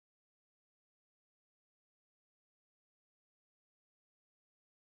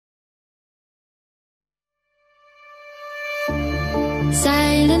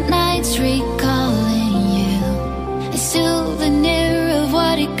Silent nights recalling you, a souvenir of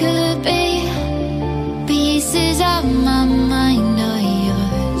what it could be. Pieces of my mind are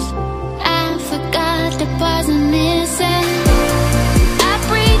yours. I forgot the parts I'm missing. I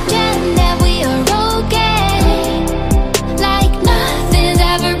pretend that we are okay, like nothing's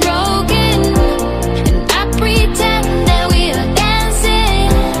ever broken. And I pretend that we are dancing,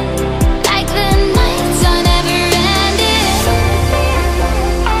 like the nights are never ending.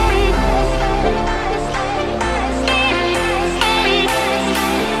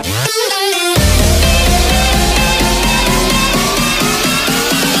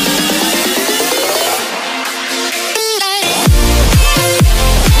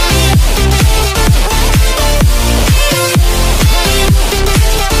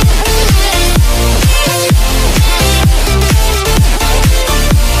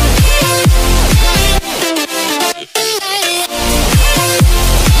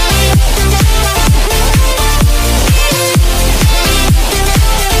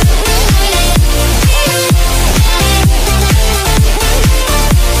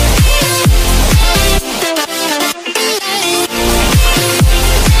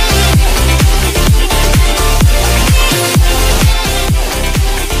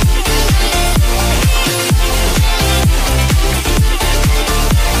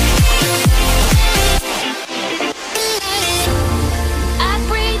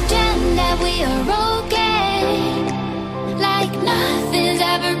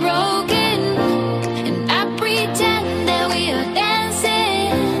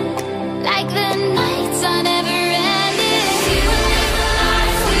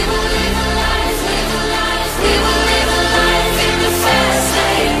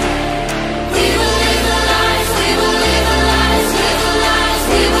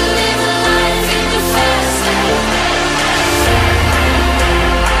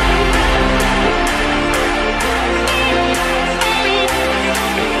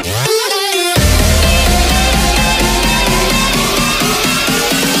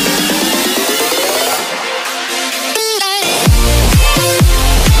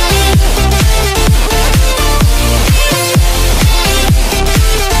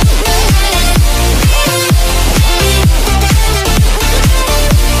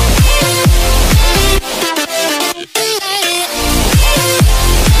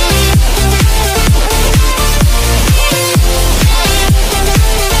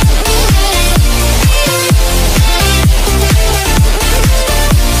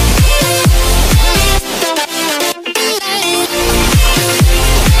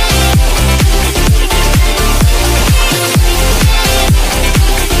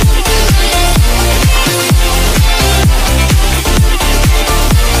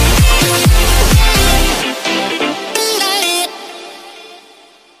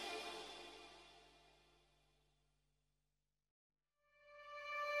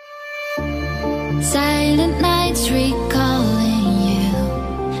 Silent nights recalling you,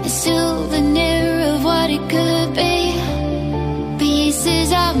 a souvenir of what it could be.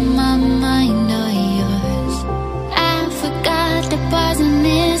 Pieces of my mind are yours. I forgot the parts I'm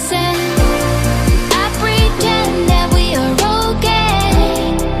missing. I pretend that we are okay,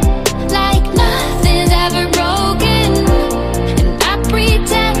 like nothing's ever broken. And I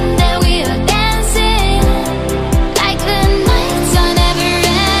pretend that we are dancing, like the nights are never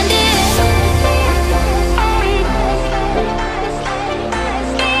ending.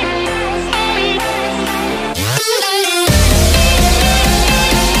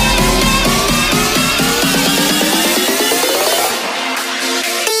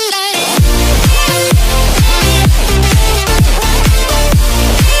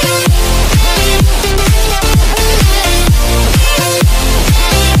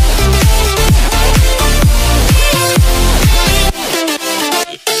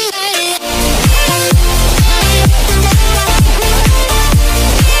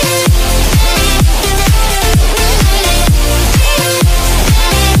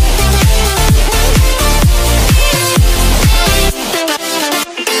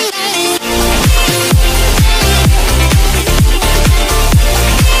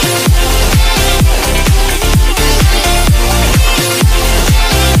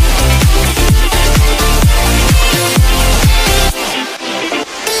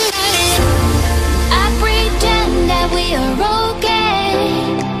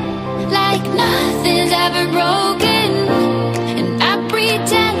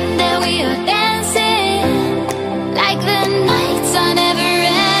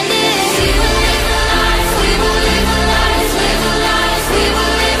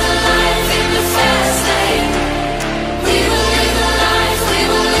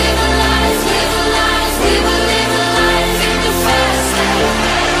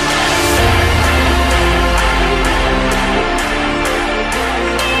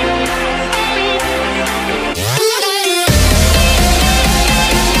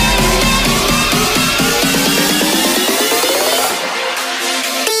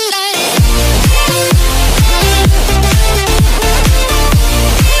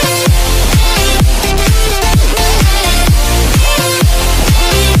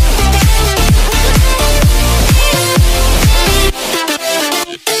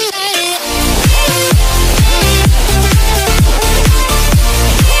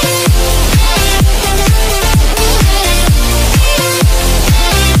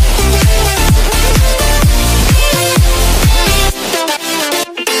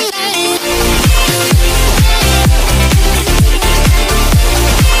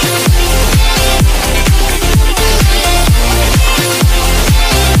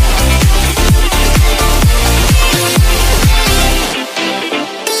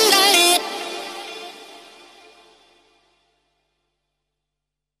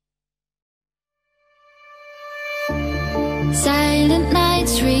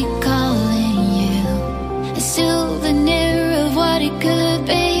 nights recalling you, a souvenir of what it could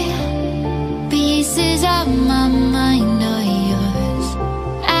be. Pieces of my mind are yours.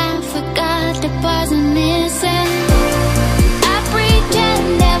 I forgot the parts I'm missing. I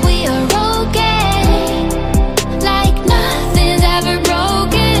pretend that we are okay, like nothing's ever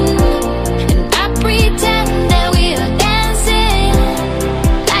broken. And I pretend that we are dancing,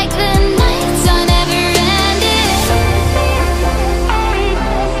 like the nights are never ending.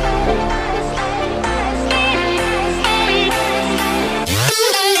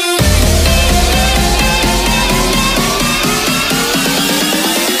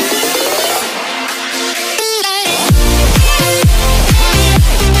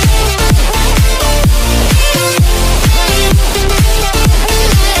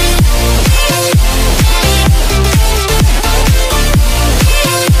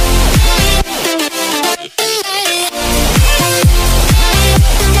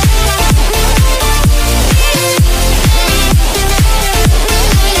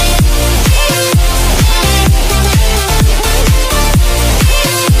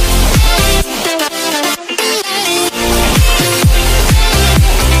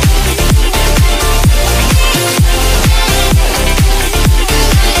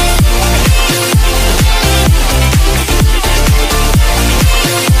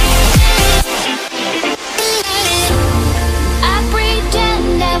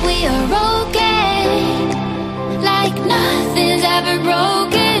 Nothing's ever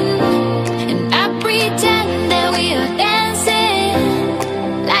broken, and I pretend that we are dancing,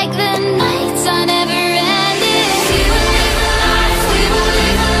 like the nights are never ending. We will live a life, we will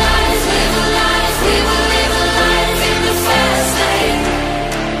live a life, live a life, we will live a life in the fast lane.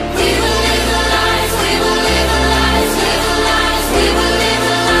 We will live a life, we will live a life, live a life, we will live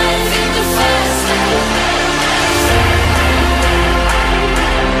a life in the fast lane.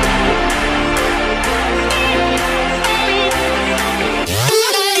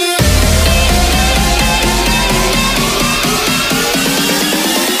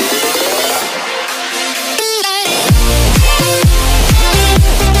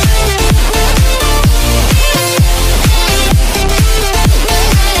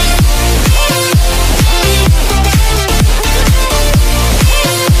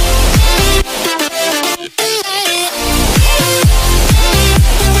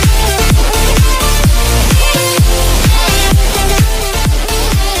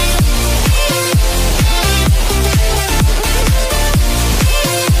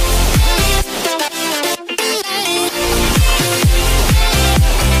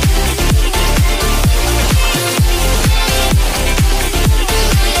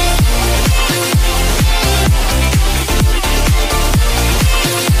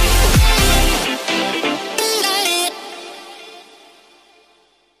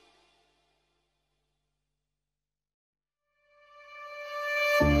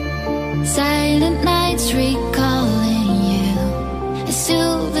 Silent nights recall